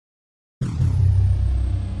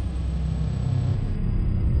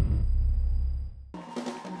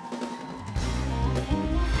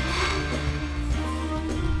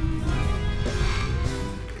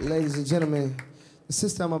Ladies and gentlemen, the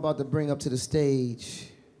sister I'm about to bring up to the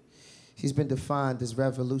stage, she's been defined as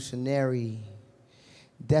revolutionary,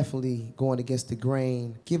 definitely going against the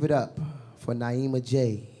grain. Give it up for Naima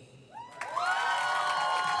J.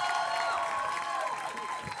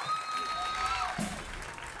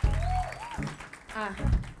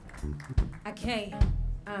 I can't,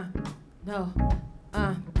 no,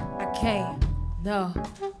 I can't, no,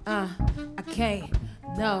 I can't,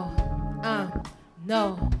 no,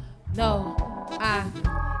 no,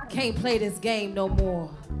 I can't play this game no more.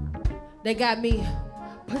 They got me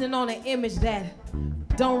putting on an image that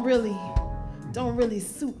don't really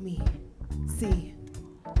suit me. See,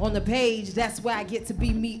 on the page, that's where I get to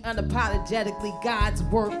be me unapologetically. God's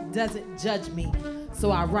work doesn't judge me,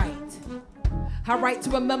 so I write. I write to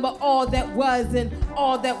remember all that was and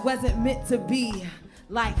all that wasn't meant to be.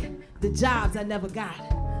 Like the jobs I never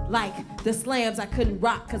got. Like the slams I couldn't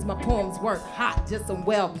rock cause my poems weren't hot. Just some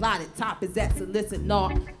well-plotted topics that solicit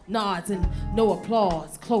nods and no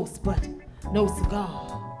applause. Close but no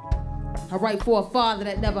cigar. I write for a father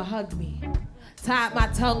that never hugged me. Tied my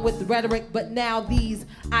tongue with rhetoric, but now these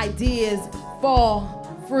ideas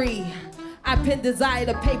fall free. I pen desire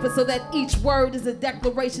to paper so that each word is a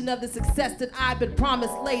declaration of the success that I've been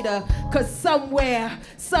promised later. Cause somewhere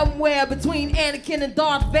between Anakin and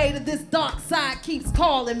Darth Vader, this dark side keeps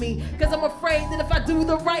calling me. Cause I'm afraid that if I do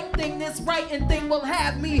the right thing, this writing thing will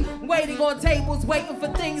have me waiting on tables, waiting for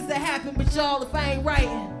things to happen. But y'all, if I ain't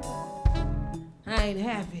writing, I ain't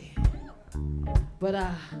happy. But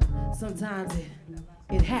sometimes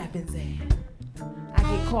it happens and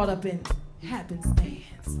I get caught up in happenstance.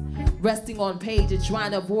 Resting on pages,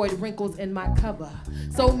 trying to avoid wrinkles in my cover.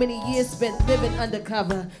 So many years spent living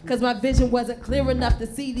undercover, cause my vision wasn't clear enough to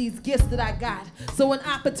see these gifts that I got. So an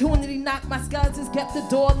opportunity knocked, my skeletons kept the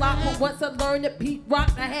door locked. But once I learned that Pete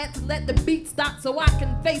rocked, I had to let the beat stop so I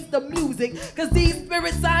can face the music. Cause these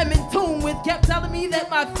spirits I'm in tune with kept telling me that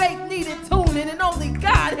my faith needed tuning, and only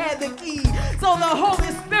God had the key. So the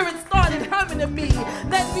Holy Spirit started humming to me,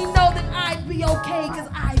 let me know that I'd be okay, cause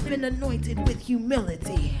I've been anointed with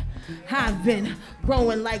humility. I've been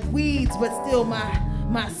growing like weeds, but still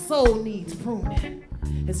my soul needs pruning.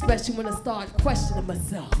 Especially when I start questioning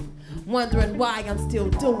myself, wondering why I'm still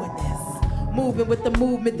doing this. Moving with the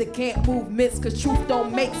movement that can't move myths, cause truth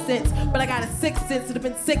don't make sense. But I got a sixth sense, it have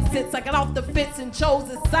been 6 since I got off the fence and chose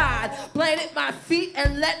a side. Planted my feet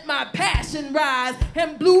and let my passion rise.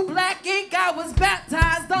 In blue, black ink, I was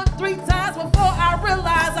baptized. Done 3 times before I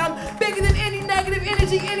realized I'm bigger than any negative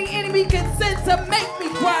energy any enemy can send to make me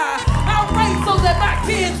cry. I write so that my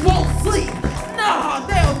kids won't sleep. No,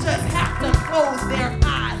 they'll just have to close their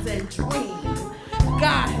eyes and dream.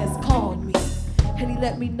 God has called me, and he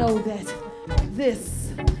let me know that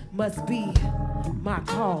this must be my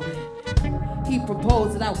calling. He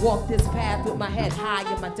proposed that I walk this path with my head high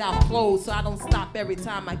and my doubt closed, so I don't stop every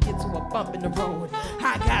time I get to a bump in the road.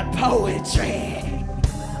 I got poetry.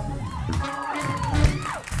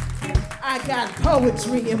 I got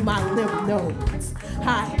poetry in my lymph nodes.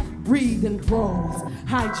 I breathe in prose.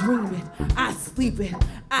 I dream it. I sleep it.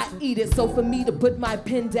 I eat it. So for me to put my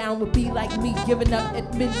pen down would be like me giving up,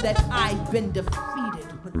 admitting that I've been defeated.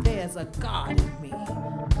 But there's a God in me.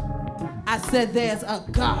 I said there's a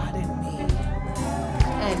God in me.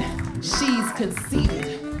 And she's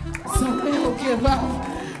conceited. So we don't give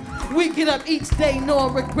up. We get up each day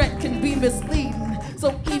knowing regret can be misleading.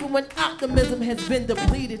 So even when optimism has been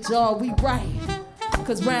depleted, y'all, we write.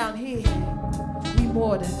 Cause round here, we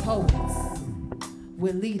more than poets.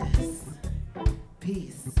 We're leaders.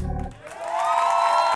 Peace.